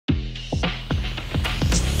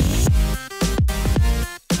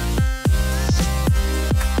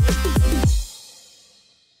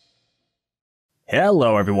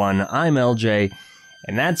Hello everyone, I'm Eljay,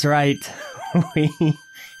 and that's right,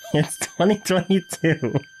 it's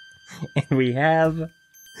 2022, and we have a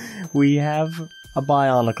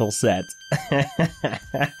Bionicle set.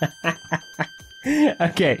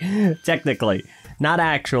 Okay, technically, not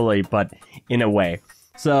actually, but in a way.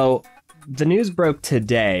 So, the news broke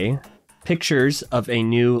today, pictures of a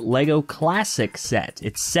new LEGO Classic set.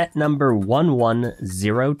 It's set number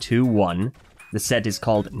 11021. The set is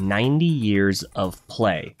called 90 Years of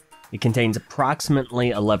Play. It contains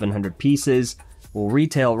approximately 1,100 pieces, will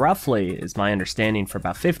retail roughly, is my understanding, for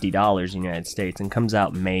about $50 in the United States, and comes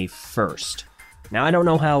out May 1st. Now, I don't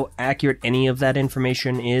know how accurate any of that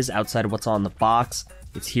information is outside of what's on the box.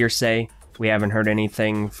 It's hearsay. We haven't heard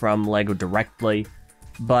anything from LEGO directly,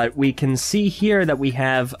 but we can see here that we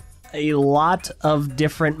have a lot of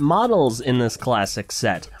different models in this classic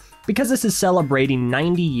set. Because this is celebrating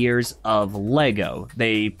 90 years of LEGO.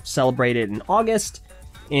 They celebrate it in August,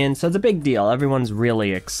 and so it's a big deal. Everyone's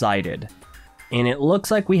really excited. And it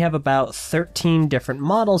looks like we have about 13 different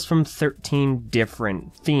models from 13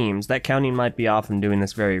 different themes. That counting might be off. I'm doing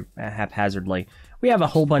this very haphazardly. We have a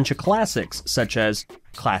whole bunch of classics, such as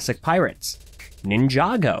Classic Pirates,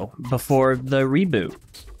 Ninjago before the reboot,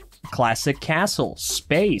 Classic Castle,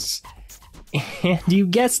 Space, and you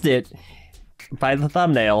guessed it, by the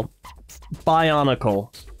thumbnail,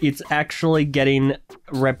 Bionicle. It's actually getting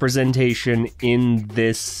representation in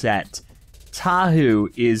this set. Tahu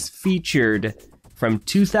is featured from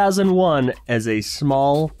 2001 as a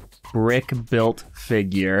small brick-built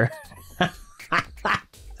figure.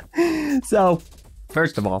 So,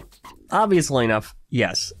 first of all, obviously enough,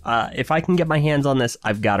 yes, if I can get my hands on this,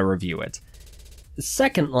 I've got to review it.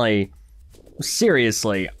 Secondly,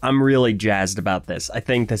 seriously, I'm really jazzed about this. I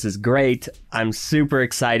think this is great. I'm super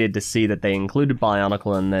excited to see that they included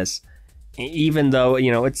Bionicle in this. Even though,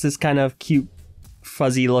 you know, it's this kind of cute,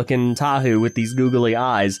 fuzzy-looking Tahu with these googly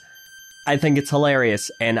eyes. I think it's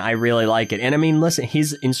hilarious, and I really like it. And I mean, listen,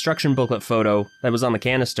 his instruction booklet photo that was on the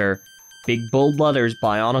canister, big bold letters,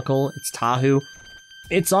 Bionicle, it's Tahu.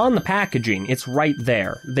 It's on the packaging. It's right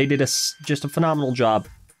there. They did just a phenomenal job.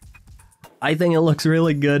 I think it looks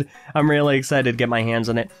really good. I'm really excited to get my hands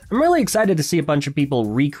on it. I'm really excited to see a bunch of people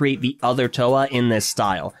recreate the other Toa in this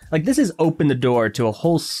style. Like, this has opened the door to a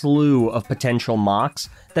whole slew of potential mocks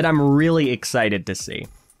that I'm really excited to see.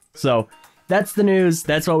 So, that's the news.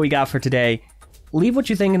 That's what we got for today. Leave what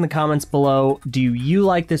you think in the comments below. Do you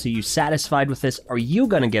like this? Are you satisfied with this? Are you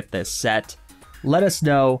gonna get this set? Let us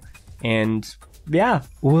know. And yeah,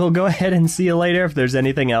 we'll go ahead and see you later if there's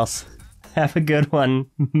anything else. Have a good one.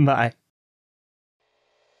 Bye.